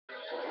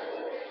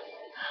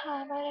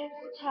Hi, my name is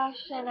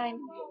Natasha, and I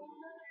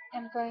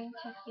am going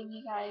to sing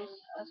you guys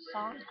a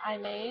song I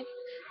made.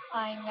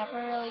 I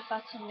never really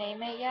got to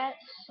name it yet,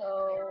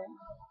 so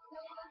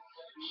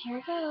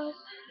here goes.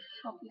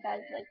 Hope you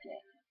guys like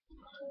it.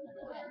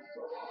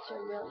 It's a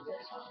really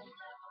good song.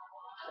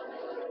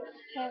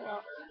 Okay,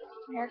 well,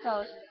 here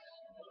goes.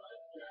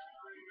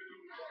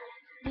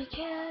 We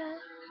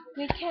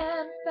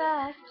can't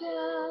back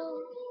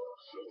down.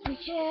 We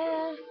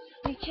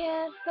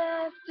can't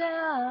back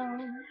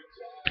down.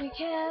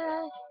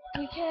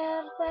 We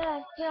can't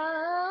back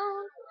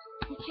down.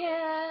 We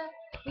can't,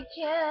 we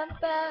can't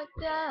back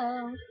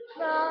down.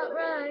 Not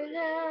right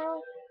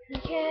now. We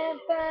can't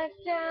back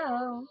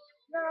down.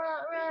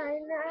 Not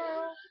right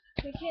now.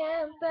 We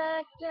can't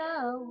back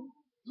down.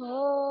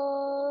 Oh.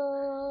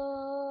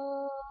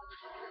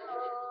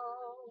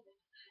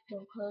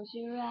 Don't close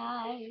your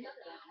eyes,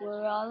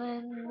 we're all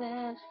in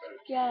this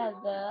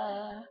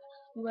together.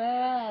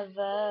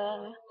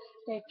 Wherever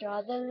they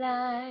draw the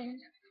line,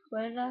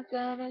 we're not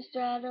gonna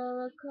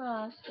straddle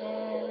across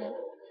it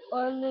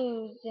or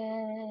lose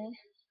it.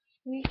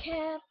 We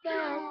can't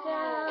back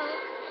down,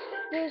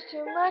 there's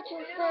too much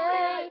at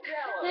stake.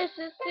 This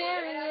is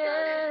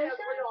serious,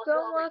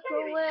 don't walk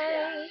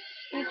away.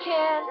 We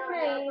can't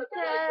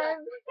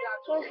pretend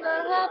it's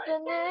not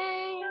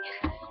happening.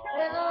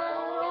 In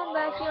our own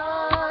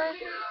backyard,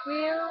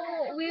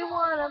 we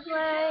wanna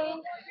play.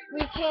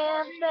 We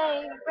can't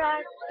stay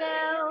back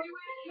down.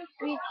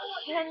 We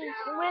can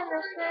win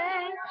this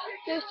thing.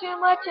 There's too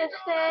much at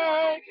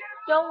stake.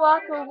 Don't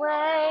walk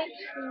away.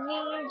 We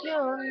need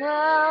you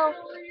now.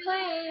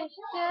 Please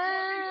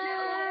stay.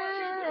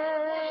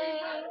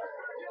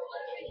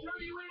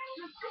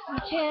 We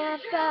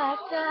can't back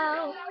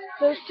down.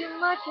 There's too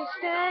much at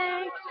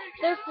stake.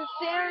 This is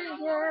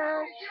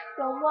serious.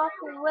 Don't walk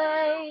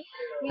away.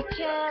 We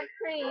can't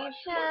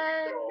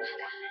pretend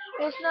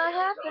it's not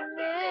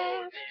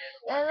happening.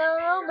 In our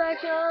own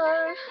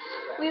backyard,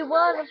 we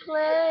wanna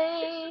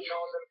play.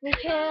 We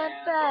can't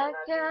back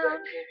down.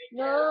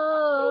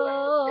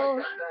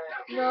 No,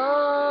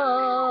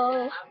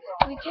 no.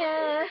 We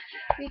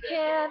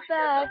can't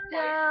back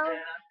down.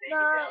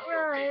 Not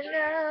right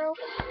now.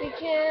 We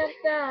can't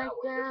back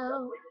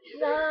down.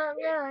 Not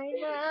right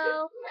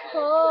now.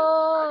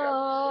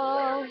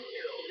 Oh,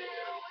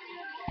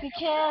 we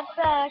can't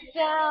back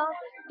down.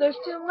 There's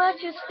too much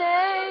at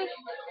stake.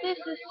 This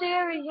is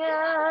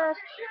serious.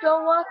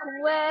 Don't walk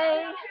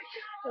away.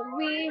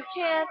 We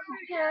can't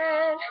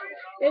pretend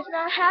it's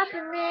not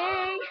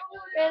happening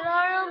in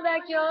our own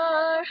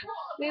backyard.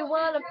 We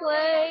wanna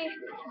play.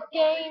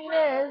 Game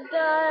is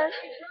done.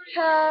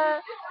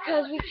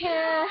 Cause we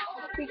can't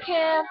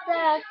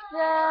back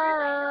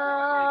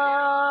down.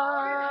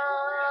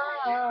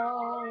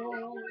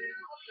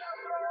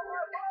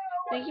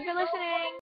 Thank you for listening.